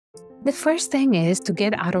The first thing is to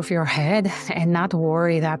get out of your head and not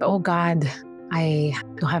worry that, oh God, I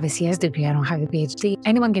don't have a CS degree, I don't have a PhD.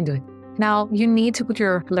 Anyone can do it. Now, you need to put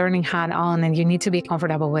your learning hat on and you need to be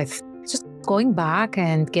comfortable with just going back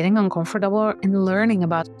and getting uncomfortable and learning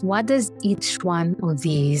about what does each one of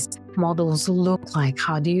these models look like?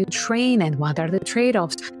 How do you train and what are the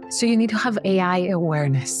trade-offs? So you need to have AI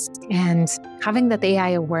awareness, and having that AI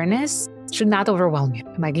awareness should not overwhelm you.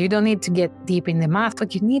 Like, you don't need to get deep in the math,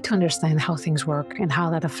 but you need to understand how things work and how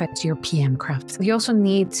that affects your PM craft. You also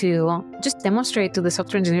need to just demonstrate to the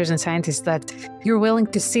software engineers and scientists that you're willing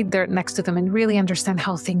to sit there next to them and really understand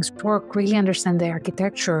how things work, really understand the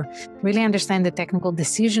architecture, really understand the technical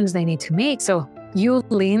decisions they need to make. So you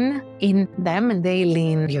lean in them and they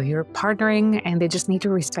lean you. You're partnering and they just need to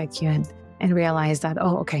respect you and realize that,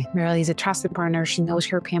 oh, okay, Marily is a trusted partner. She knows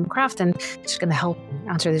her PM craft and she's going to help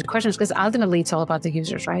answer these questions, because ultimately it's all about the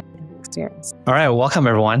users, right? And the experience. All right, welcome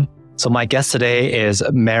everyone. So my guest today is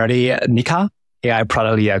Marily Nika, AI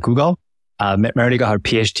product lead at Google. Marily got her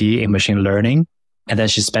PhD in machine learning, and then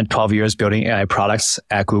she spent 12 years building AI products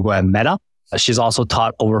at Google and Meta. She's also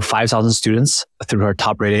taught over 5,000 students through her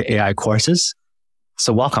top-rated AI courses.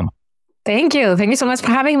 So welcome. Thank you. Thank you so much for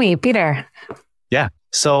having me, Peter. Yeah.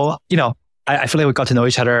 So, I feel like we got to know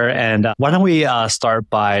each other, and why don't we start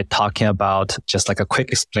by talking about just like a quick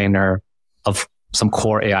explainer of some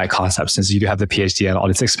core AI concepts, since you do have the PhD and all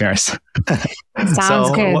this experience. Sounds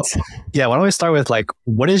good. Why don't we start with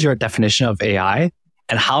what is your definition of AI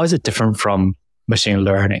and how is it different from machine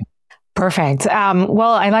learning? Perfect.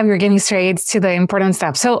 Well, I love you're getting straight to the important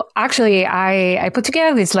stuff. So actually, I put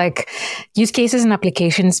together this use cases and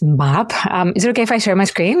applications map. Is it okay if I share my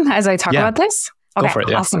screen as I talk about this? Okay, go for it.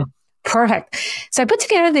 Yeah. Awesome. Perfect. So I put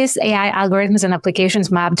together this AI algorithms and applications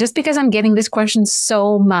map just because I'm getting this question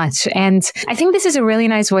so much. And I think this is a really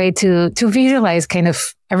nice way to visualize kind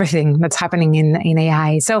of everything that's happening in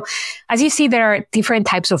AI. So as you see, there are different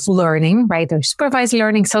types of learning, right? There's supervised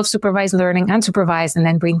learning, self-supervised learning, unsupervised, and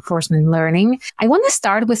then reinforcement learning. I want to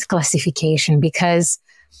start with classification because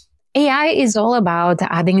AI is all about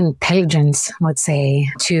adding intelligence, let's say,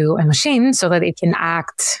 to a machine so that it can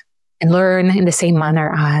act and learn in the same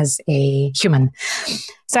manner as a human.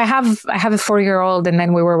 So I have a 4-year-old, and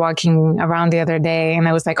then we were walking around the other day and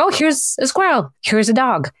I was like, oh, here's a squirrel, here's a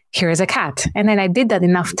dog, here's a cat. And then I did that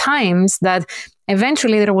enough times that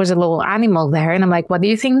eventually there was a little animal there. And I'm like, what do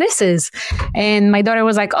you think this is? And my daughter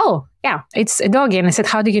was like, oh, yeah, it's a doggy. And I said,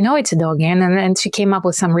 how do you know it's a doggy? And then she came up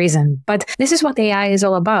with some reason. But this is what AI is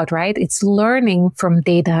all about, right? It's learning from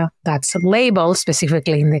data that's labeled,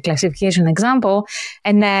 specifically in the classification example.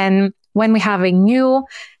 And then when we have a new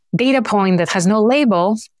data point that has no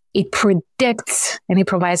label, it predicts and it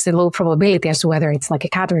provides a little probability as to whether it's like a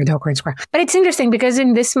cat or a dog or a squirrel. But it's interesting because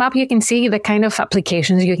in this map, you can see the kind of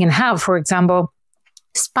applications you can have. For example,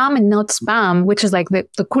 spam and not spam, which is like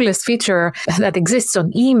the coolest feature that exists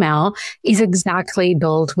on email, is exactly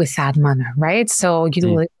built with that manner, right? So you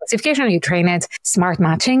do classification, you train it, smart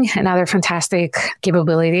matching, another fantastic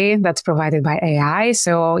capability that's provided by AI.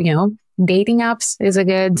 So, dating apps is a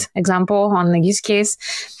good example on the use case.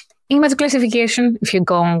 Image classification, if you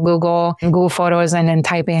go on Google Photos and then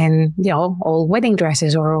type in, all wedding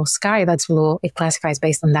dresses or all sky, that's blue, it classifies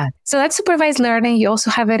based on that. So that's supervised learning. You also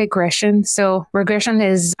have a regression. So regression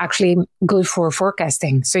is actually good for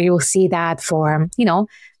forecasting. So you will see that for,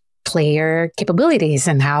 player capabilities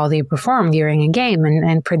and how they perform during a game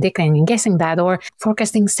and predicting and guessing that, or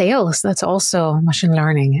forecasting sales. That's also machine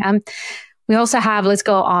learning. We also have, let's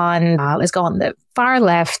go on the far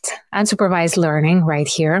left, unsupervised learning right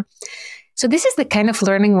here. So this is the kind of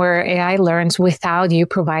learning where AI learns without you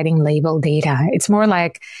providing labeled data. It's more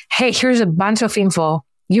like, hey, here's a bunch of info,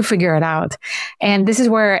 you figure it out. And this is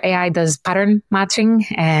where AI does pattern matching.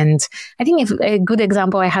 And I think a good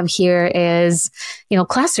example I have here is,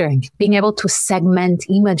 clustering, being able to segment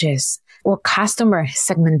images, or customer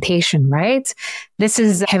segmentation, right? This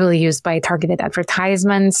is heavily used by targeted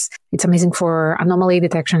advertisements. It's amazing for anomaly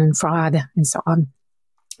detection and fraud and so on.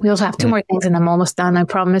 We also have 2 more things and I'm almost done, I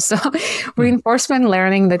promise. So reinforcement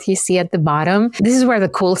learning that you see at the bottom. This is where the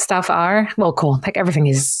cool stuff are. Well, cool, like everything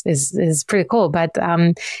is pretty cool. But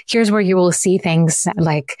here's where you will see things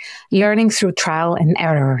like learning through trial and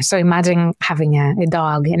error. So imagine having a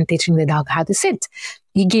dog and teaching the dog how to sit.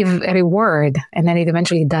 You give a reward and then it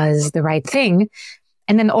eventually does the right thing.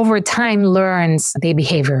 And then over time learns the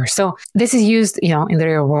behavior. So this is used, in the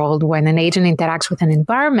real world when an agent interacts with an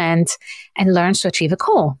environment and learns to achieve a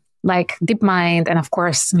goal. like DeepMind, and of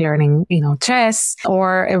course, learning, chess,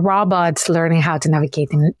 or a robot learning how to navigate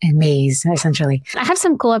in a maze, essentially. I have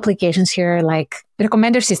some cool applications here, like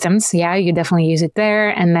recommender systems. Yeah, you definitely use it there.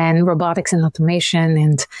 And then robotics and automation.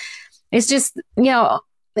 And it's just,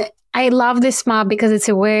 I love this map because it's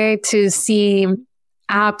a way to see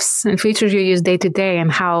apps and features you use day to day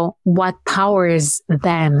and what powers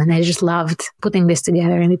them. And I just loved putting this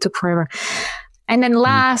together, and it took forever. And then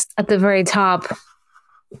last, at the very top,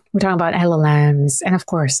 we're talking about LLMs. And of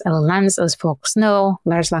course, LLMs, as folks know,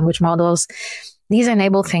 large language models, these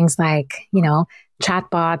enable things like,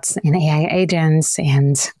 chatbots and AI agents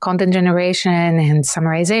and content generation and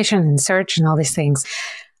summarization and search and all these things.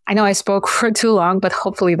 I know I spoke for too long, but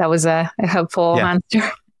hopefully that was a helpful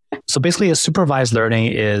answer. So basically, a supervised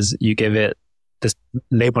learning is you give it this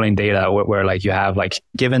labeling data where like you have like,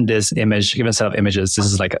 given this image, given set of images, this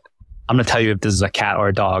is like, I'm going to tell you if this is a cat or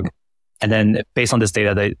a dog. And then based on this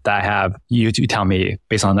data that I have, you tell me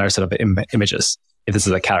based on our set of images if this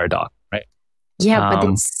is a cat or a dog, right? Yeah,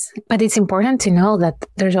 but it's important to know that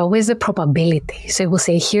there's always a probability. So we'll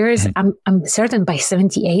say, I'm certain by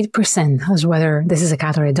 78% as whether this is a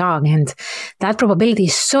cat or a dog. And that probability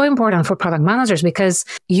is so important for product managers because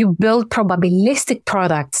you build probabilistic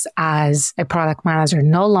products as a product manager,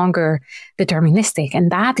 no longer deterministic.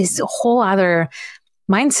 And that is a whole other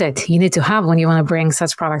mindset you need to have when you want to bring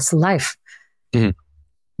such products to life.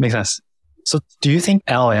 Makes sense. So do you think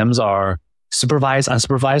LLMs are supervised,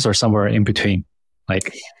 unsupervised, or somewhere in between?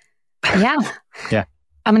 Yeah.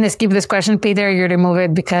 I'm going to skip this question, Peter. You remove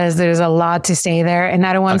it because there's a lot to say there. And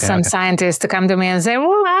I don't want some scientist to come to me and say,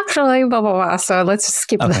 well, actually, blah, blah, blah. So let's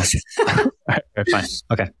skip this. All right, fine.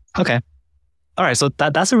 Okay. All right. So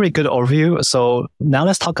that's a really good overview. So now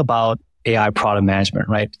let's talk about AI product management,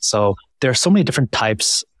 right? So there are so many different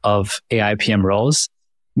types of AI PM roles.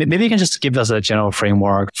 Maybe you can just give us a general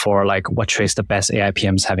framework for like what traits the best AI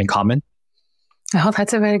PMs have in common. Oh,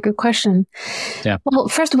 that's a very good question. Yeah. Well,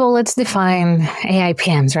 first of all, let's define AI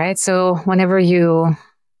PMs, right? So whenever you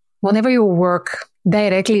work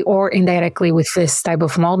directly or indirectly with this type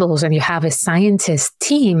of models and you have a scientist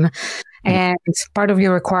team, and part of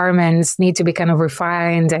your requirements need to be kind of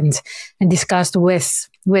refined and discussed with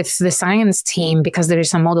the science team because there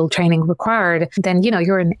is some model training required, then,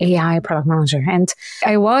 you're an AI product manager. And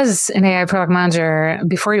I was an AI product manager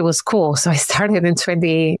before it was cool. So I started in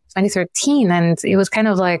 2013, and it was kind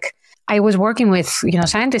of like I was working with,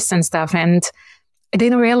 scientists and stuff. And I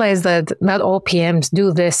didn't realize that not all PMs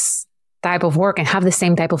do this type of work and have the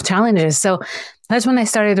same type of challenges. So that's when I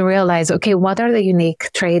started to realize, okay, what are the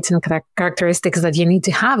unique traits and characteristics that you need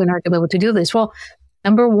to have in order to be able to do this? Well,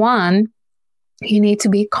 number one, you need to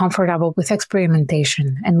be comfortable with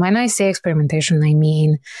experimentation. And when I say experimentation, I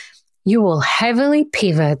mean you will heavily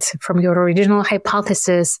pivot from your original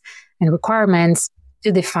hypothesis and requirements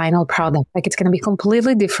to the final product. Like it's going to be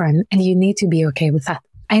completely different, and you need to be okay with that.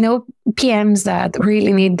 I know PMs that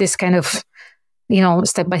really need this kind of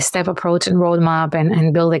step-by-step approach and roadmap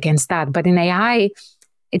and build against that. But in AI,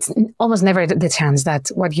 it's almost never the chance that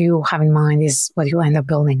what you have in mind is what you end up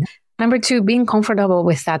building. Number two, being comfortable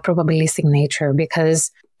with that probabilistic nature,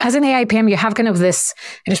 because as an AI PM, you have kind of this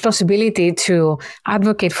responsibility to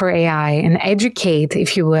advocate for AI and educate,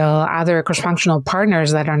 if you will, other cross-functional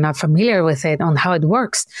partners that are not familiar with it on how it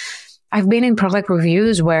works. I've been in product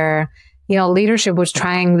reviews where, leadership was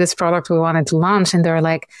trying this product we wanted to launch, and they're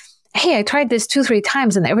like, hey, I tried this 2-3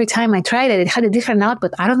 times, and every time I tried it, it had a different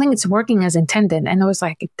output. I don't think it's working as intended. And I was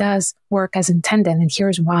like, it does work as intended, and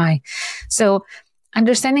here's why. So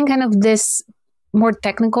understanding kind of this more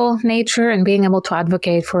technical nature and being able to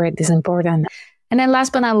advocate for it is important. And then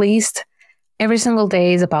last but not least, every single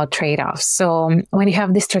day is about trade-offs. So when you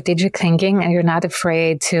have this strategic thinking and you're not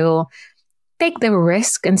afraid to take the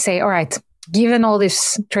risk and say, all right, given all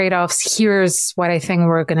these trade-offs, here's what I think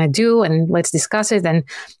we're going to do, and let's discuss it. And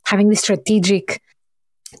having this strategic,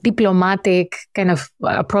 diplomatic kind of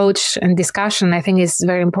approach and discussion, I think is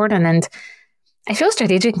very important. And I feel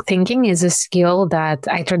strategic thinking is a skill that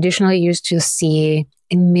I traditionally used to see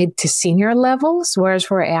in mid to senior levels, whereas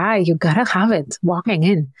for AI, you got to have it walking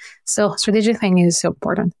in. So strategic thinking is so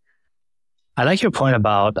important. I like your point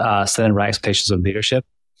about setting right expectations of leadership.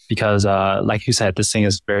 Because like you said, this thing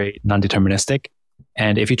is very non-deterministic.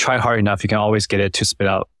 And if you try hard enough, you can always get it to spit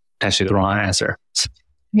out potentially the wrong answer.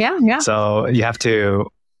 Yeah. So you have to,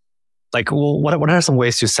 what are some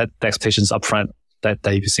ways to set the expectations up front that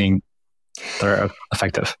you've seen that are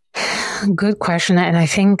effective? Good question. And I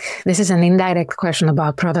think this is an indirect question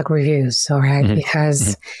about product reviews, all right?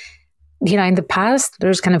 Because in the past,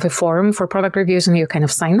 there's kind of a forum for product reviews and you kind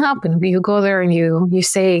of sign up and you go there and you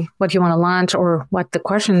say what you want to launch or what the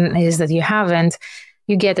question is that you have. And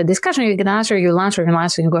you get a discussion, you can answer, you launch or you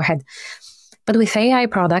launch and you go ahead. But with AI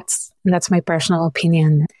products, and that's my personal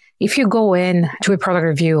opinion, if you go in to a product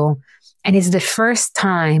review and it's the first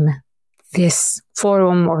time this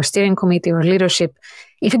forum or steering committee or leadership,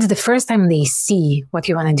 if it's the first time they see what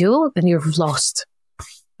you want to do, then you've lost.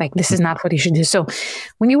 Like, this is not what you should do. So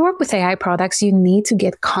when you work with AI products, you need to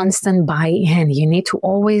get constant buy-in. You need to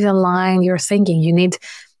always align your thinking. You need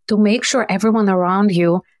to make sure everyone around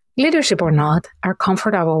you, leadership or not, are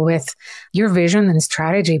comfortable with your vision and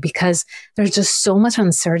strategy, because there's just so much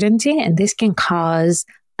uncertainty and this can cause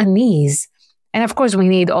unease. And of course, we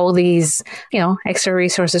need all these, extra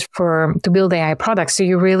resources to build AI products. So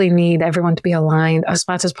you really need everyone to be aligned as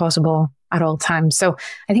much as possible at all times. So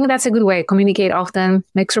I think that's a good way. Communicate often,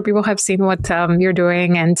 make sure people have seen what you're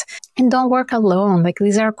doing, and don't work alone. Like,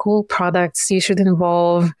 these are cool products. You should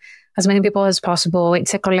involve as many people as possible.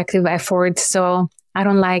 It's a collective effort. So I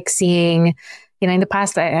don't like seeing, in the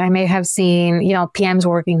past, I may have seen, PMs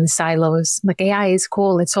working in silos. Like, AI is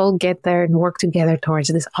cool. Let's all get there and work together towards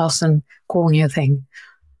this awesome, cool new thing.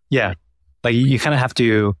 Yeah. Like, you kind of have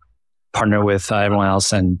to partner with everyone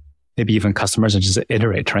else and maybe even customers and just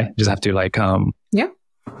iterate, right? Just have to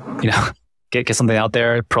get something out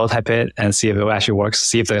there, prototype it and see if it actually works.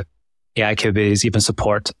 See if the AI capabilities even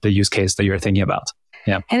support the use case that you're thinking about.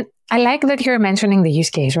 Yeah. And I like that you're mentioning the use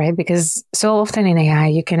case, right? Because so often in AI,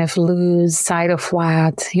 you kind of lose sight of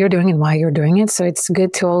what you're doing and why you're doing it. So it's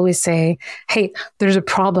good to always say, hey, there's a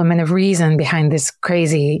problem and a reason behind this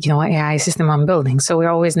crazy, AI system I'm building. So we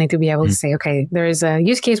always need to be able to say, okay, there is a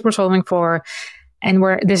use case we're solving for, and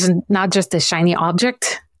this is not just a shiny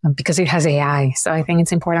object because it has AI. So I think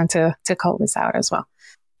it's important to call this out as well.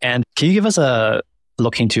 And can you give us a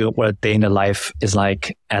look into what a day in the life is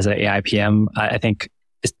like as an AI PM? I think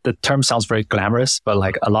the term sounds very glamorous, but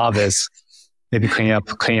like a lot of it is maybe cleaning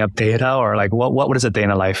up data, or like what is a day in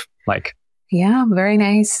the life like? Yeah, very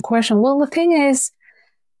nice question. Well, the thing is,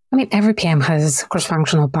 every PM has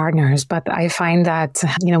cross-functional partners, but I find that,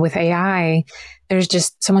 with AI, there's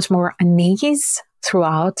just so much more unease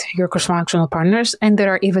throughout your cross-functional partners, and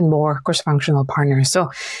there are even more cross-functional partners.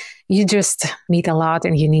 So you just meet a lot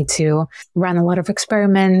and you need to run a lot of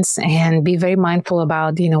experiments and be very mindful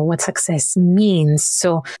about, what success means.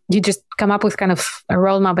 So you just come up with kind of a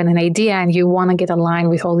roadmap and an idea, and you want to get aligned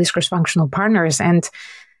with all these cross-functional partners. And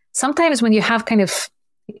sometimes when you have kind of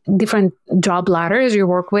different job ladders you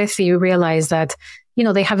work with, you realize that,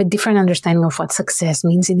 they have a different understanding of what success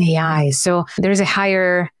means in AI. So there's a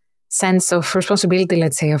higher sense of responsibility,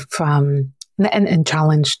 let's say, of and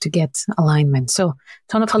challenge to get alignment. So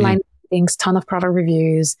ton of alignment things, ton of product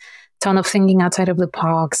reviews, ton of thinking outside of the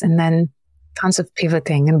box, and then tons of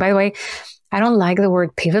pivoting. And by the way, I don't like the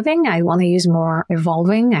word pivoting. I want to use more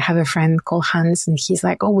evolving. I have a friend called Hans, and he's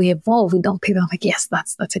like, oh, we evolve, we don't pivot. I'm like, yes,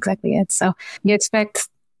 that's exactly it. So you expect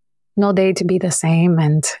no day to be the same,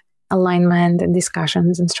 and alignment and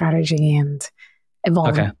discussions and strategy and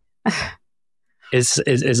evolving. Okay. Is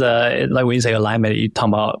like when you say alignment, you talk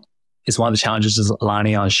about, is one of the challenges is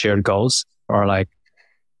aligning on shared goals, or like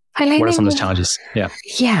what are some of those challenges?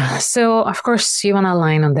 Yeah. So of course you want to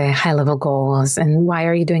align on the high level goals and why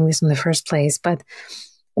are you doing this in the first place? But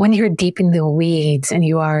when you're deep in the weeds and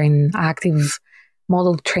you are in active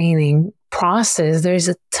model training process, there's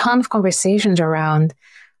a ton of conversations around,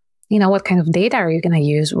 what kind of data are you going to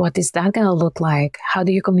use? What is that going to look like? How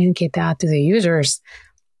do you communicate that to the users?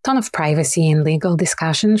 Ton of privacy and legal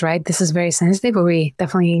discussions, right? This is very sensitive, but we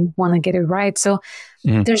definitely want to get it right. So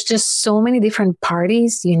there's just so many different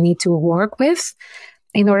parties you need to work with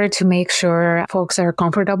in order to make sure folks are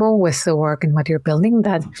comfortable with the work and what you're building,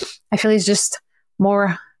 that I feel is just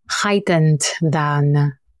more heightened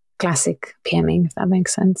than classic PMing, if that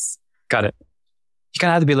makes sense. Got it. You kind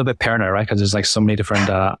of have to be a little bit paranoid, right? Because there's like so many different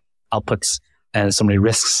outputs and so many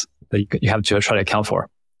risks that you have to try to account for.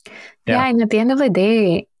 Yeah, and at the end of the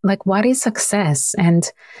day, like, what is success? And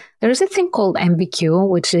there's a thing called MVQ,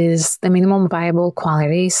 which is the minimum viable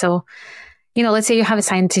quality. So, let's say you have a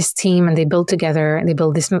scientist team and they build together and they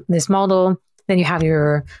build this model. Then you have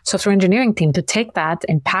your software engineering team to take that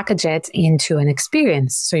and package it into an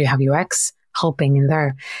experience. So you have UX helping in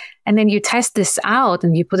there. And then you test this out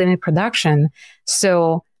and you put it in production.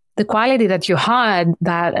 So the quality that you had,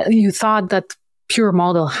 that you thought that pure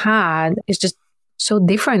model had, is just so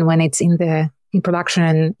different when it's in production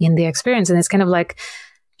and in the experience. And it's kind of like,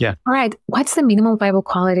 all right, what's the minimum viable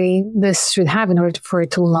quality this should have in order for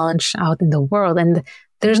it to launch out in the world? And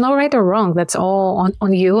there's no right or wrong. That's all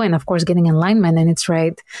on you. And of course, getting alignment and it's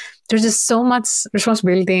right. There's just so much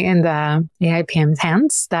responsibility in the AI PM's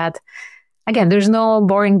hands that, again, there's no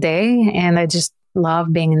boring day. And I just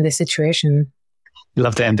love being in this situation. You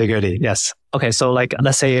love the ambiguity. Yes. Okay. So like,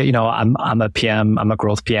 let's say, I'm a PM, I'm a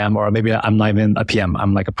growth PM, or maybe I'm not even a PM.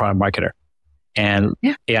 I'm like a product marketer and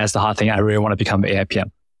AI is the hot thing. I really want to become an AI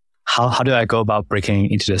PM. How do I go about breaking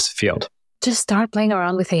into this field? Just start playing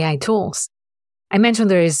around with AI tools. I mentioned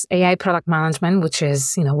there is AI product management, which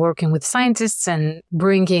is, working with scientists and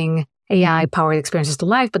bringing AI-powered experiences to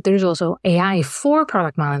life. But there's also AI for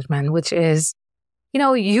product management, which is,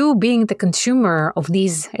 you being the consumer of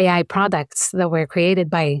these AI products that were created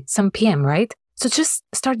by some PM, right? So just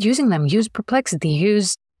start using them. Use Perplexity,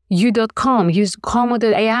 use u.com, use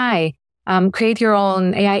Como.ai, create your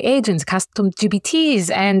own AI agents, custom GPTs,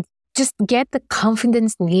 and just get the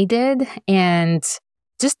confidence needed and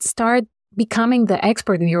just start becoming the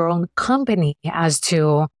expert in your own company as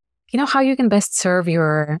to, how you can best serve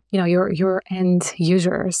your end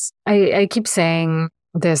users. I keep saying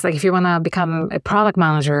this, like if you want to become a product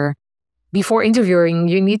manager, before interviewing,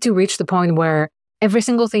 you need to reach the point where every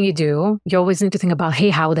single thing you do, you always need to think about, hey,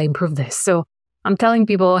 how would I improve this? So I'm telling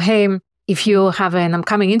people, hey, if you have an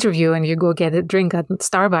upcoming interview and you go get a drink at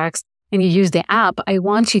Starbucks and you use the app, I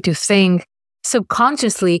want you to think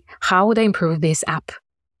subconsciously, how would I improve this app?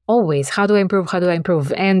 Always, how do I improve? How do I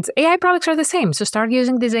improve? And AI products are the same. So start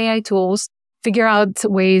using these AI tools, figure out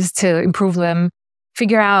ways to improve them,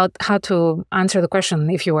 figure out how to answer the question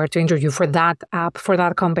if you were to interview for that app, for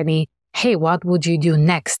that company. Hey, what would you do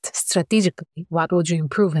next strategically? What would you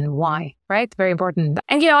improve and why? Right? Very important.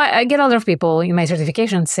 And, I get a lot of people in my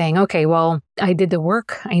certification saying, okay, well, I did the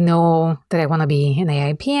work. I know that I want to be an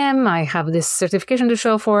AI PM. I have this certification to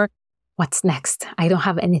show for. What's next? I don't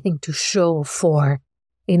have anything to show for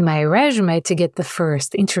in my resume to get the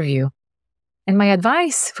first interview. And my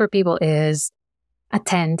advice for people is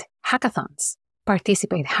attend hackathons,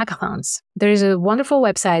 participate hackathons. There is a wonderful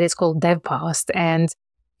website. It's called DevPost, and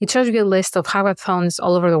it shows you a list of hackathons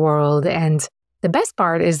all over the world. And the best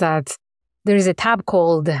part is that there is a tab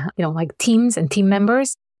called, like teams and team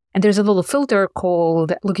members. And there's a little filter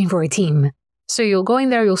called looking for a team. So you'll go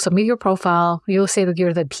in there, you'll submit your profile, you'll say that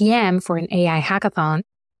you're the PM for an AI hackathon,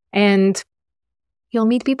 and you'll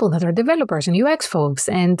meet people that are developers and UX folks,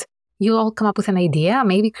 and you'll all come up with an idea,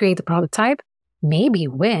 maybe create a prototype, maybe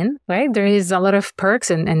win, right? There is a lot of perks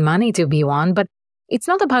and money to be won, but it's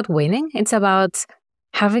not about winning. It's about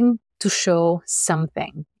having to show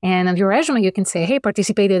something. And on your resume, you can say, hey,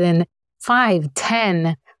 participated in 5,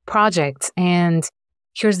 10 projects, and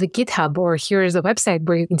here's the GitHub or here's the website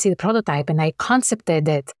where you can see the prototype, and I concepted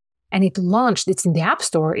it and it launched. It's in the App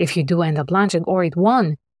Store if you do end up launching, or it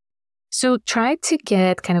won. So try to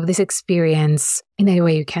get kind of this experience in any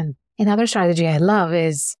way you can. Another strategy I love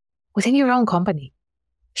is within your own company,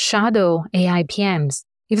 shadow AI PMs.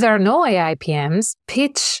 If there are no AI PMs,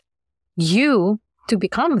 pitch you to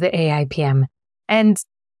become the AI PM. And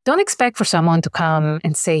don't expect for someone to come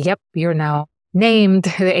and say, yep, you're now named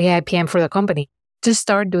the AI PM for the company. Just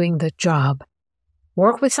start doing the job.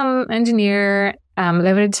 Work with some engineer,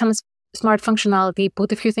 leverage some smart functionality,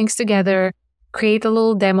 put a few things together, create a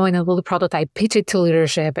little demo and a little prototype, pitch it to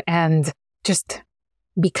leadership, and just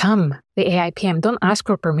become the AI PM. Don't ask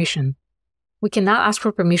for permission. We cannot ask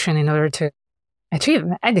for permission in order to achieve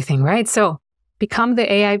anything, right? So become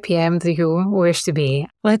the AI PM that you wish to be.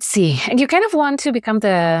 Let's see. And you kind of want to become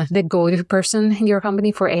the go-to person in your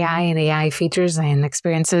company for AI and AI features and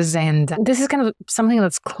experiences. And this is kind of something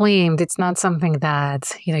that's claimed. It's not something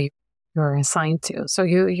that, you're assigned to. So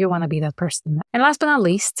you want to be that person. And last but not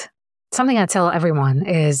least, something I tell everyone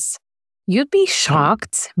is you'd be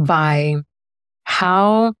shocked by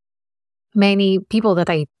how many people that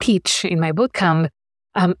I teach in my bootcamp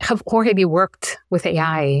have already worked with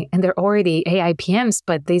AI and they're already AI PMs,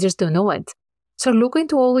 but they just don't know it. So look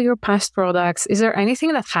into all your past products. Is there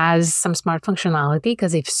anything that has some smart functionality?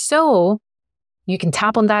 Because if so, you can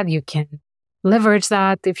tap on that. You can leverage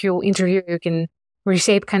that. If you interview, you can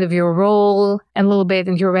reshape kind of your role a little bit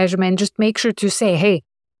in your resume and just make sure to say, hey,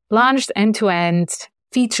 launched end-to-end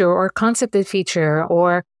feature or concepted feature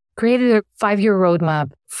or created a 5-year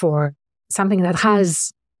roadmap for something that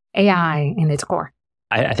has AI in its core.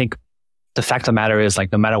 I think the fact of the matter is,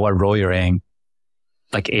 like, no matter what role you're in,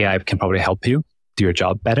 like AI can probably help you do your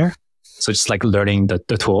job better. So just like learning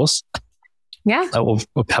the tools, will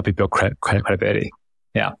help you build credibility.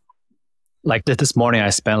 Yeah. Like this morning I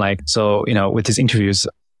spent with these interviews,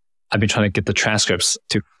 I've been trying to get the transcripts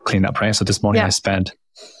to clean up, right? So this morning I spent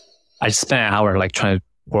an hour like trying to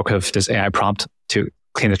work with this AI prompt to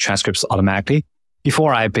clean the transcripts automatically.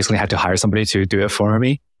 before I basically had to hire somebody to do it for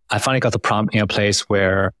me. I finally got the prompt in a place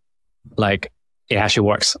where like it actually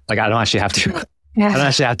works. Like I don't actually have to, I don't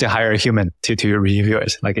actually have to hire a human to review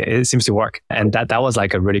it. Like it seems to work. And that was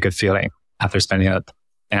like a really good feeling after spending an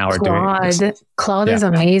hour doing it. Claude is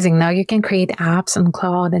amazing. Now you can create apps on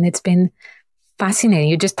Claude, and it's been fascinating.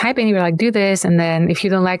 You just type in, you're like, do this. And then if you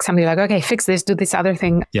don't like something, you're like, okay, fix this, do this other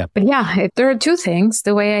thing. Yeah. But yeah, there are two things,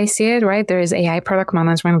 the way I see it, right? There is AI product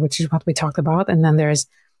management, which is what we talked about. And then there's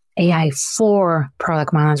AI for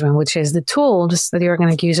product management, which is the tools that you're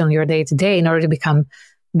going to use on your day to day in order to become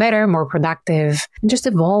better, more productive, and just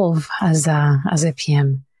evolve as a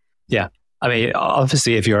PM. Yeah. I mean,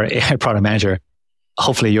 obviously, if you're an AI product manager,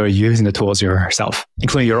 hopefully you're using the tools yourself,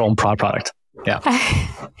 including your own product. Yeah.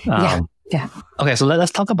 Yeah. Okay, so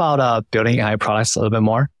let's talk about building AI products a little bit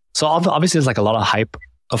more. So obviously, there's like a lot of hype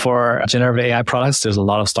for generative AI products. There's a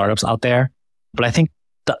lot of startups out there, but I think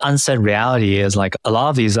the unsaid reality is like a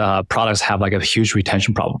lot of these products have like a huge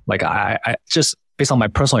retention problem. Like I just based on my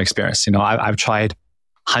personal experience, I've tried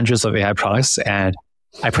hundreds of AI products, and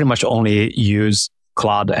I pretty much only use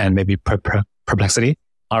Claude and maybe Perplexity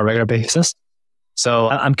on a regular basis. So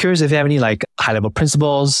I'm curious if you have any like high level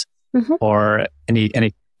principles or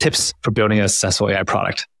any tips for building a successful AI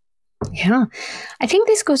product. Yeah, I think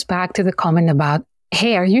this goes back to the comment about,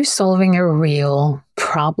 hey, are you solving a real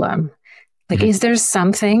problem? Like, is there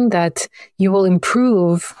something that you will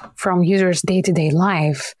improve from users' day-to-day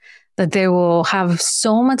life that they will have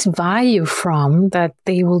so much value from that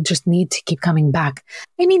they will just need to keep coming back?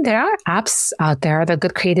 I mean, there are apps out there that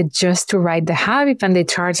got created just to ride the hype, and they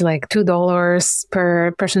charge like $2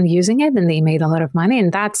 per person using it, and they made a lot of money,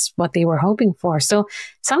 and that's what they were hoping for. So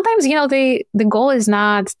sometimes, the goal is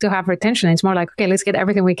not to have retention. It's more like, okay, let's get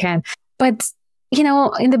everything we can. But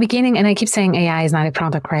in the beginning, and I keep saying AI is not a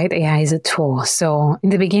product, right? AI is a tool. So in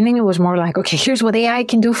the beginning, it was more like, okay, here's what AI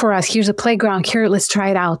can do for us. Here's a playground. Here, let's try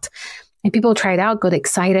it out. And people tried out, got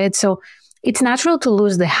excited. So it's natural to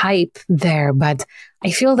lose the hype there. But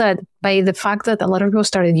I feel that by the fact that a lot of people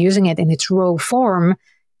started using it in its raw form,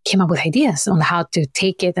 came up with ideas on how to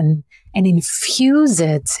take it and infuse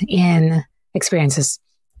it in experiences.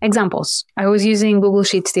 Examples. I was using Google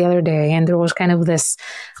Sheets the other day, and there was kind of this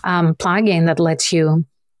plugin that lets you,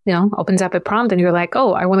 opens up a prompt, and you're like,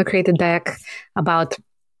 oh, I want to create a deck about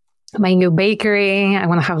my new bakery. I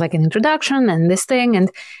want to have like an introduction and this thing. And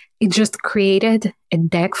it just created a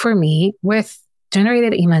deck for me with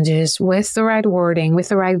generated images, with the right wording, with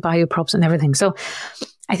the right value props and everything. So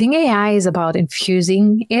I think AI is about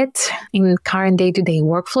infusing it in current day-to-day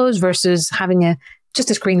workflows versus having just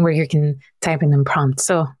a screen where you can type in and prompt.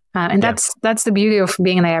 So, that's the beauty of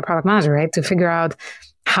being an AI product manager, right? To figure out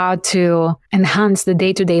how to enhance the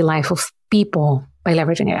day-to-day life of people by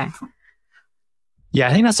leveraging AI. Yeah,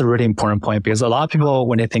 I think that's a really important point, because a lot of people,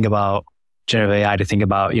 when they think about generative AI, they think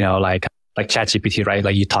about, like ChatGPT, right?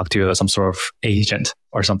 Like you talk to some sort of agent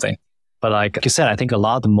or something. But like you said, I think a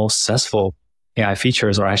lot of the most successful AI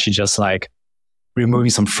features are actually just like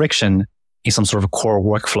removing some friction in some sort of core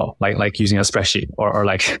workflow, like using a spreadsheet or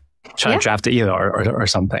like trying to draft the email or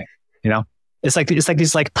something. It's like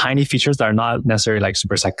these like tiny features that are not necessarily like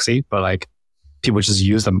super sexy, but like people just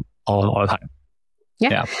use them all the time.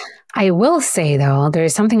 Yeah. I will say though, there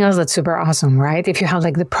is something else that's super awesome, right? If you have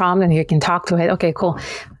like the prompt and you can talk to it, okay, cool.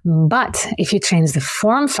 But if you change the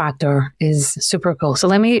form factor, is super cool. So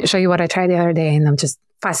let me show you what I tried the other day, and I'm just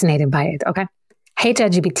fascinated by it. Okay. Hey,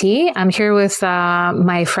 ChatGPT. I'm here with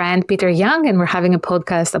my friend Peter Young, and we're having a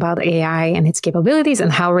podcast about AI and its capabilities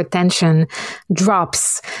and how retention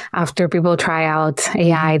drops after people try out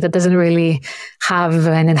AI that doesn't really have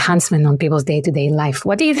an enhancement on people's day-to-day life.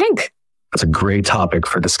 What do you think? That's a great topic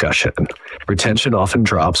for discussion. Retention often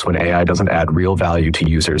drops when AI doesn't add real value to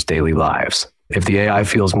users' daily lives. If the AI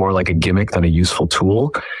feels more like a gimmick than a useful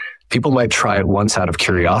tool, people might try it once out of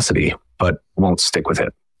curiosity, but won't stick with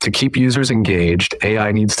it. To keep users engaged,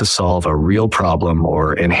 AI needs to solve a real problem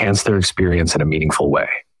or enhance their experience in a meaningful way.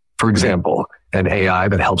 For example, an AI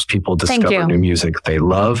that helps people discover new music they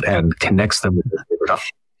love and connects them with their favorite stuff.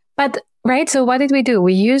 But, right, so what did we do?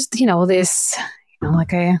 We used, this,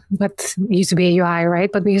 what used to be a UI, right?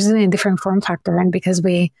 But we used it in a different form factor. And because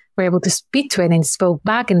we were able to speak to it and it spoke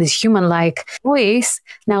back in this human-like voice,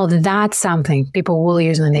 now that's something people will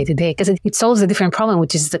use on a day-to-day, because it solves a different problem,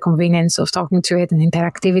 which is the convenience of talking to it and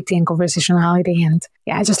interactivity and conversationality. And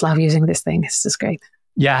yeah, I just love using this thing. It's just great.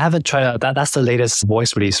 Yeah, I haven't tried out that. That's the latest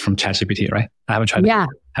voice release from ChatGPT, right? I haven't tried it.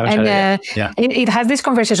 Yeah. It has this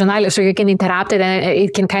conversationality, so you can interrupt it and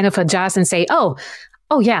it can kind of adjust and say, oh,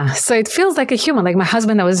 yeah. So it feels like a human. Like my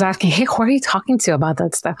husband, I was asking, hey, who are you talking to about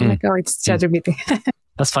that stuff? I'm like, oh, it's ChatGPT.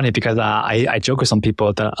 That's funny because I joke with some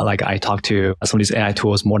people that like I talk to some of these AI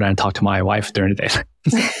tools more than I talk to my wife during the day.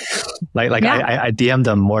 I DM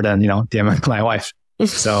them more than, DM my wife.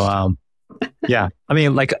 So, yeah, I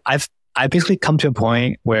mean, like I basically come to a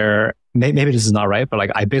point where maybe this is not right, but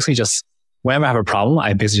like I basically just, whenever I have a problem,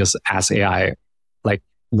 I basically just ask AI, like,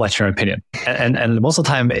 what's your opinion? And most of the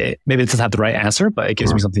time, maybe it doesn't have the right answer, but it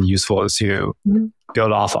gives me something useful to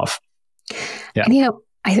build off of. Yeah. And,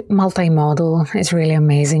 multimodal is really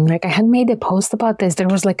amazing. Like I had made a post about this. There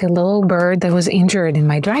was like a little bird that was injured in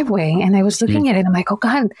my driveway. And I was looking at it. I'm like, oh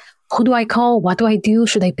God, who do I call? What do I do?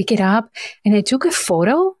 Should I pick it up? And I took a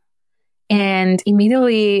photo and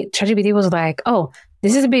immediately ChatGPT was like, oh,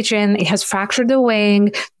 this is a pigeon. It has fractured the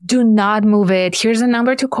wing. Do not move it. Here's a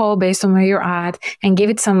number to call based on where you're at, and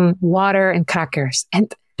give it some water and crackers.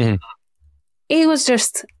 And it was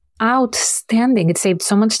just outstanding. It saved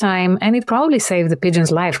so much time, and it probably saved the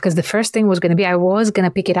pigeon's life, because the first thing was going to be, I was going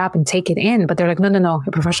to pick it up and take it in, but they're like, no,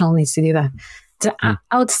 a professional needs to do that. It's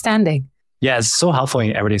outstanding. Yeah, it's so helpful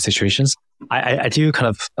in everyday situations. I do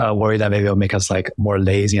kind of worry that maybe it'll make us like more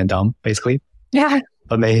lazy and dumb, basically. Yeah.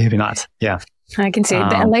 But maybe not. Yeah. I can see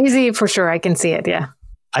it. Lazy for sure. I can see it. Yeah.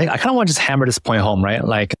 I kind of want to just hammer this point home, right?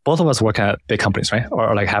 Like both of us work at big companies, right?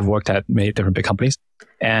 Or like have worked at many different big companies.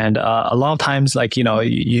 And a lot of times, like,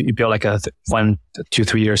 you build like a 1, 2,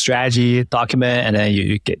 3 year strategy document, and then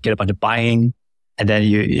you get a bunch of buying, and then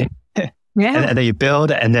and then you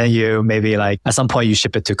build, and then you maybe like at some point you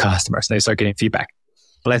ship it to customers and they start getting feedback.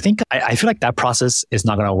 But I think I feel like that process is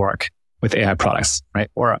not going to work with AI products, right?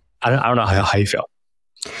 Or I don't know how you feel.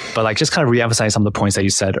 But like just kind of reemphasize some of the points that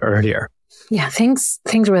you said earlier. Yeah, things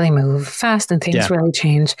really move fast and things really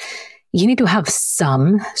change. You need to have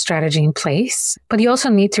some strategy in place, but you also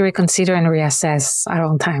need to reconsider and reassess at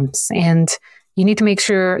all times. And you need to make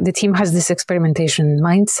sure the team has this experimentation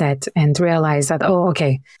mindset and realize that, oh,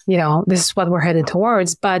 okay, this is what we're headed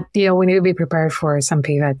towards, but, we need to be prepared for some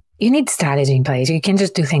pivot. You need strategy in place. You can't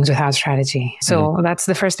just do things without strategy. So that's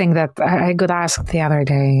the first thing that I got asked the other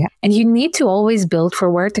day. And you need to always build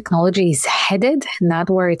for where technology is headed, not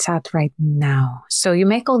where it's at right now. So you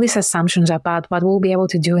make all these assumptions about what we'll be able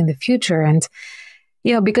to do in the future. And,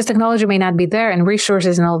 because technology may not be there and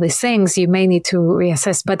resources and all these things, you may need to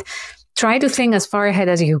reassess. But try to think as far ahead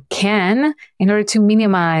as you can in order to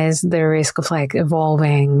minimize the risk of like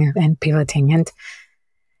evolving and pivoting. And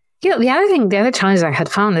the other challenge I had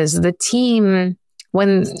found is the team,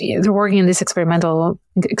 when they're working in this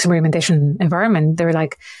experimentation environment, they're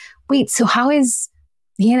like, wait, so how is,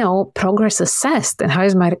 progress assessed? And how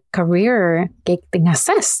is my career getting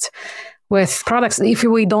assessed with products? If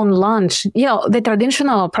we don't launch, the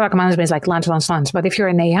traditional product management is like launch. But if you're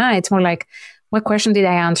an AI, it's more like, what question did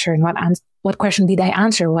I answer? And what question did I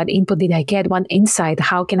answer? What input did I get? What insight?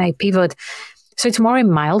 How can I pivot? So it's more a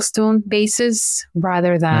milestone basis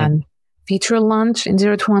rather than feature launch in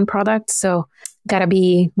 0 to 1 products. So gotta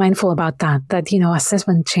be mindful about that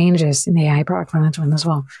assessment changes in AI product management as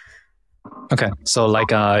well. Okay. So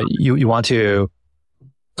like you want to,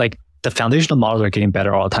 like, the foundational models are getting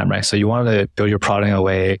better all the time, right? So you want to build your product in a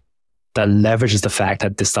way that leverages the fact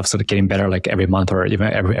that this stuff's sort of getting better like every month or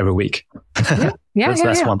even every week.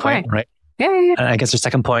 That's one point, right? Yeah. And I guess the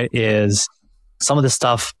second point is some of the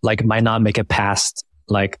stuff like might not make it past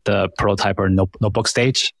like the prototype or notebook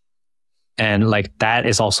stage. And like that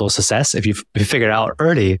is also a success if you figure out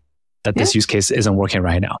early that this use case isn't working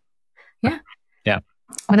right now. Yeah.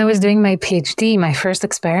 When I was doing my PhD, my first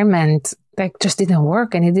experiment, like just didn't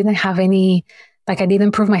work, and it didn't have any, like I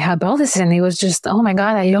didn't prove my hypothesis, and it was just, oh my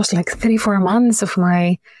God, I lost like 3-4 months of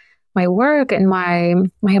my work. And my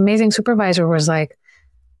amazing supervisor was like,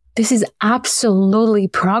 this is absolutely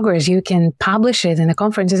progress. You can publish it in a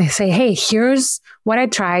conference and say, hey, here's what I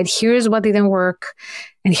tried. Here's what didn't work.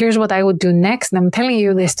 And here's what I would do next. And I'm telling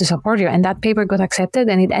you this to support you. And that paper got accepted,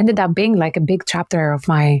 and it ended up being like a big chapter of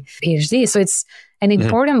my PhD. So it's an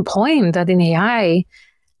important point that in AI,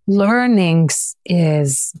 learnings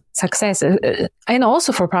is success. And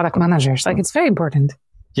also for product managers, like it's very important.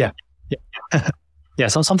 Yeah. Yeah.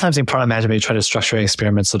 So sometimes in product management, you try to structure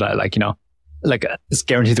experiments so that like, like it's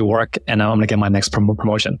guaranteed to work and I'm going to get my next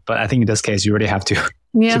promotion. But I think in this case, you really have to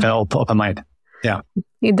keep an open mind. Yeah.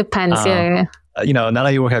 It depends. Now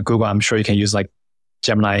that you work at Google, I'm sure you can use like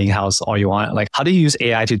Gemini in-house all you want. Like, how do you use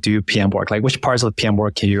AI to do PM work? Like, which parts of the PM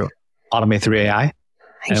work can you automate through AI?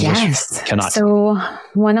 And which cannot? So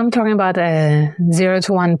when I'm talking about a 0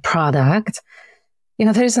 to 1 product,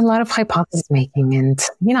 there's a lot of hypothesis making, and,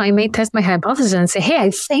 I may test my hypothesis and say, hey,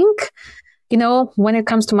 I think, when it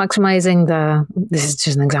comes to maximizing this is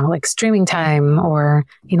just an example, like streaming time or,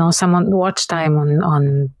 someone watch time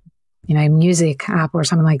on a music app or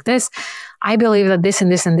something like this, I believe that this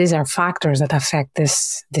and this and these are factors that affect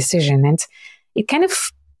this decision. And it kind of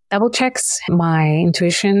double checks my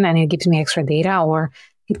intuition and it gives me extra data, or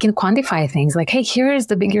it can quantify things like, hey, here is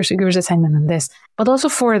the biggest assignment on this. But also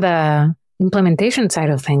for the implementation side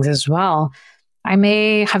of things as well, I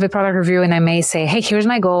may have a product review and I may say, hey, here's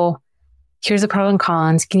my goal. Here's the pros and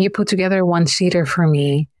cons. Can you put together one sheeter for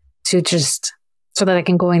me to just so that I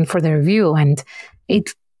can go in for the review? And it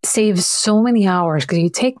saves so many hours because you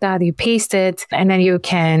take that, you paste it, and then you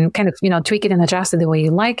can kind of, tweak it and adjust it the way you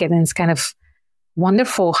like it. And it's kind of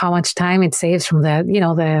wonderful how much time it saves from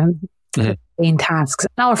the main tasks.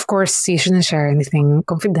 Now, of course, you shouldn't share anything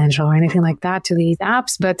confidential or anything like that to these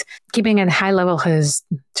apps, but keeping it high level has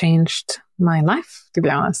changed my life, to be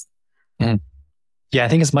honest. Mm. Yeah, I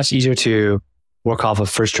think it's much easier to work off a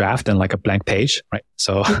first draft than like a blank page, right?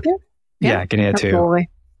 So getting it too.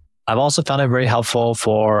 I've also found it very helpful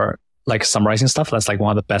for like summarizing stuff. That's like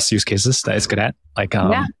one of the best use cases that it's good at. Like,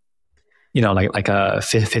 like a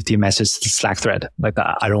 50 message Slack thread like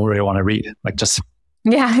that. I don't really want to read. Like just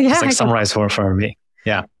like summarize for me.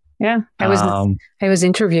 Yeah. Yeah. I was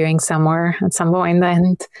interviewing somewhere at some point,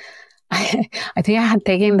 and I think I had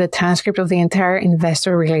taken the transcript of the entire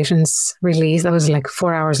investor relations release that was like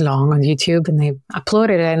 4 hours long on YouTube, and they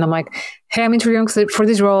uploaded it. And I'm like, hey, I'm interviewing for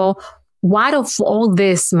this role. What of all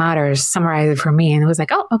this matters? Summarize it for me. And it was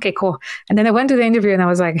like, oh, okay, cool. And then I went to the interview and I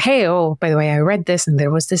was like, hey, oh, by the way, I read this and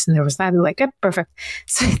there was this and there was that. And like, yeah, perfect.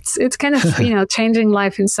 So it's kind of, changing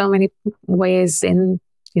life in so many ways in,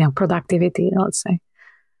 productivity, let's say.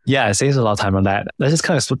 Yeah, it saves a lot of time on that. Let's just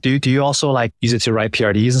kind of, do you also like use it to write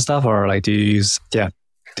PRDs and stuff, or like do you use,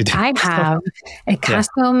 I have a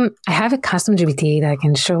custom GPT that I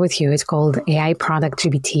can share with you. It's called AI Product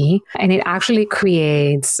GPT, and it actually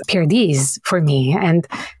creates PRDs for me. And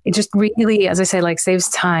it just really, as I said, like saves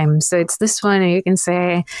time. So it's this one, and you can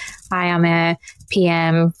say, I am a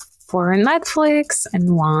PM for Netflix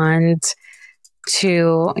and want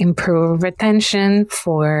to improve retention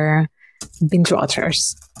for binge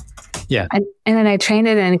watchers. Yeah. And then I train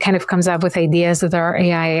it, and it kind of comes up with ideas that are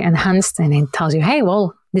AI enhanced, and it tells you, hey,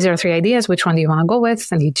 well, these are 3 ideas. Which one do you want to go with?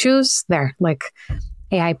 And you choose there, like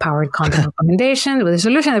AI powered content recommendation with a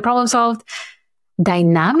solution, the problem solved,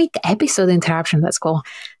 dynamic episode interruption. That's cool.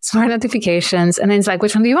 Smart notifications. And then it's like,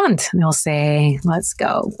 which one do you want? And they'll say, let's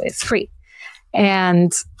go with 3.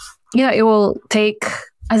 And, it will take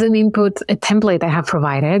as an input a template I have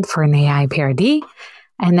provided for an AI PRD.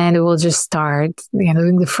 And then it will just start,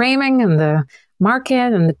 doing the framing and the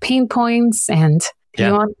market and the pain points and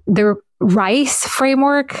the RICE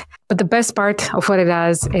framework. But the best part of what it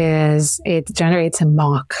does is it generates a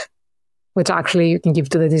mock, which actually you can give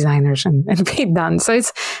to the designers and be done. So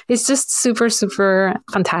it's just super, super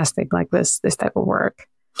fantastic, like this type of work.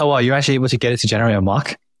 Oh, wow. You're actually able to get it to generate a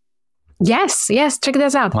mock? Yes. Check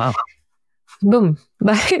this out. Wow. Boom.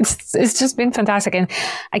 But it's just been fantastic. And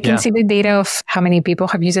I can see the data of how many people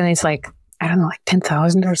have used it. And it's like, I don't know, like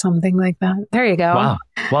 10,000 or something like that. There you go.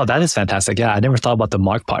 Wow, that is fantastic. Yeah, I never thought about the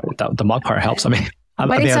mock part. The mock part helps. I mean,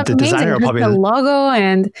 the designer probably the logo,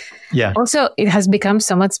 and also it has become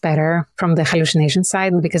so much better from the hallucination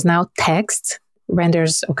side because now text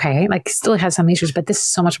renders okay. Like still has some issues, but this is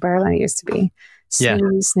so much better than it used to be.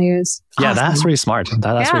 Snooze. Yeah, that's really smart.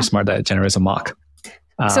 That's really smart that it generates a mock.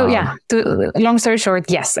 So long story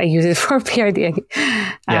short, yes, I use it for PRD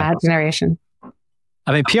generation.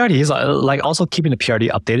 I mean, PRD is like also keeping the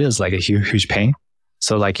PRD updated is like a huge pain.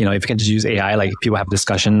 So like, if you can just use AI, like people have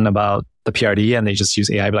discussion about the PRD and they just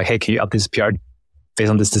use AI, be like, hey, can you update this PRD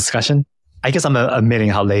based on this discussion? I guess I'm admitting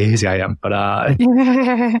how lazy I am, but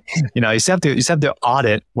you still have to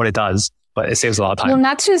audit what it does, but it saves a lot of time. Well,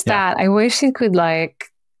 not just that. I wish it could like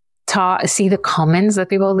see the comments that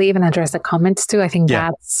people leave and address the comments too. I think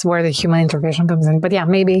that's where the human intervention comes in. But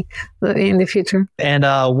maybe in the future. And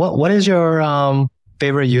what is your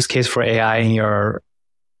favorite use case for AI in your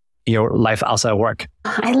life outside of work?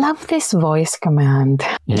 I love this voice command.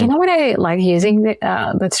 You know what I like using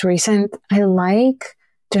that's recent? I like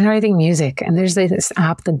generating music, and there's this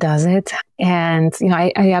app that does it. And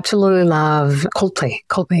I absolutely love Coldplay.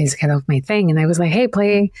 Coldplay is kind of my thing. And I was like,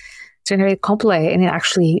 hey, generate Coldplay, and it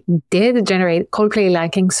actually did generate Coldplay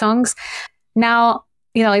liking songs. Now,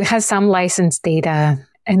 it has some licensed data,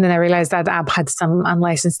 and then I realized that the app had some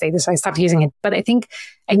unlicensed data, so I stopped using it. But I think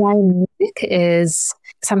AI music is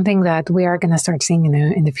something that we are going to start seeing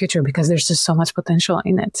in the future because there's just so much potential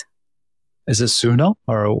in it. Is it Suno,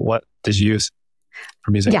 or what did you use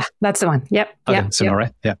for music? Yeah, that's the one. Yep. Okay, Suno,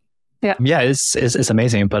 right? Yeah. Yeah, it's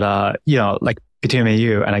amazing. But like between me and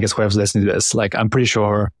you, and I guess whoever's listening to this, like I'm pretty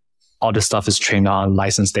sure all this stuff is trained on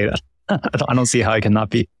licensed data. I don't see how it cannot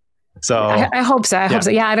be. So I hope so. I hope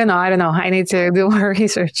so. Yeah, I don't know. I need to do more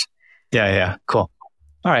research. Yeah. Cool.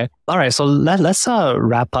 All right. So let's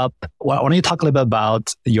wrap up. Why don't you talk a little bit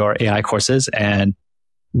about your AI courses and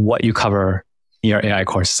what you cover in your AI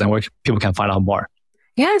courses and where people can find out more?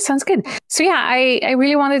 Yeah, sounds good. So yeah, I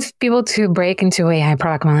really wanted people to break into AI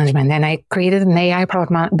product management, and I created an AI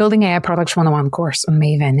building AI products 101 course on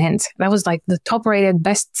Maven, and that was like the top rated,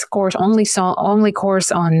 best course, only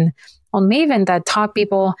course on Maven that taught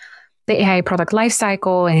people the AI product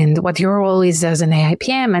lifecycle and what your role is as an AI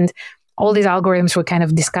PM, and all these algorithms were kind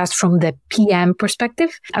of discussed from the PM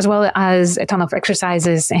perspective, as well as a ton of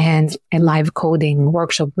exercises and a live coding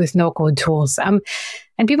workshop with no code tools.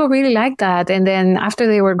 And people really liked that. And then after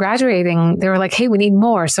they were graduating, they were like, hey, we need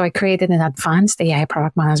more. So I created an advanced AI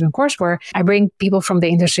product management course where I bring people from the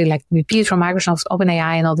industry, like VPs from Microsoft,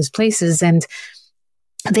 OpenAI, and all these places. And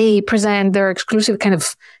they present their exclusive kind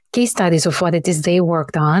of case studies of what it is they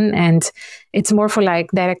worked on. And it's more for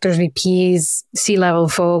like directors, VPs, C-level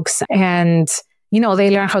folks. And,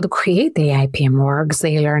 they learn how to create the AI PM orgs.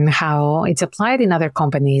 They learn how it's applied in other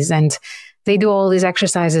companies. And they do all these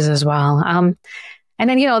exercises as well. And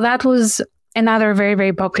then, that was another very,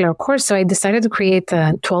 very popular course. So I decided to create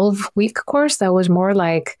a 12-week course that was more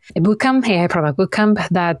like a bootcamp, AI product bootcamp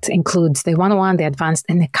that includes the 101, the advanced,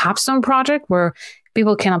 and the capstone project where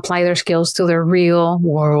people can apply their skills to their real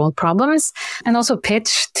world problems and also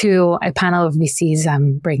pitch to a panel of VCs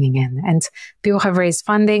I'm bringing in. And people have raised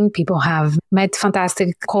funding. People have met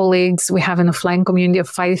fantastic colleagues. We have an offline community of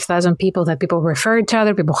 5,000 people that people refer each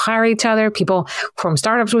other, people hire each other, people form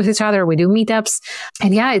startups with each other. We do meetups.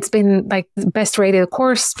 And yeah, it's been like the best rated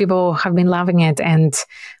course. People have been loving it. And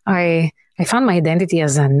I found my identity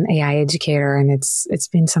as an AI educator, and it's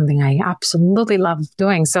been something I absolutely love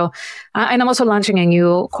doing. So, and I'm also launching a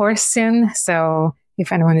new course soon. So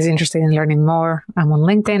if anyone is interested in learning more, I'm on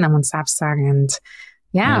LinkedIn, I'm on Substack, and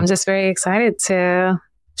I'm just very excited to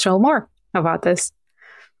show more about this.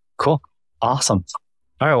 Cool. Awesome.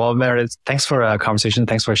 All right. Well, Meredith, thanks for a conversation.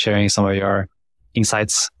 Thanks for sharing some of your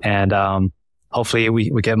insights, and hopefully we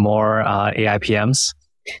get more AI PMs.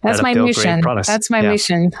 That's my mission. That's my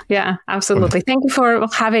mission. Yeah, absolutely. Thank you for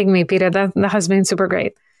having me, Peter. That has been super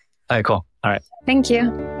great. All right, cool. All right. Thank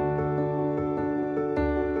you.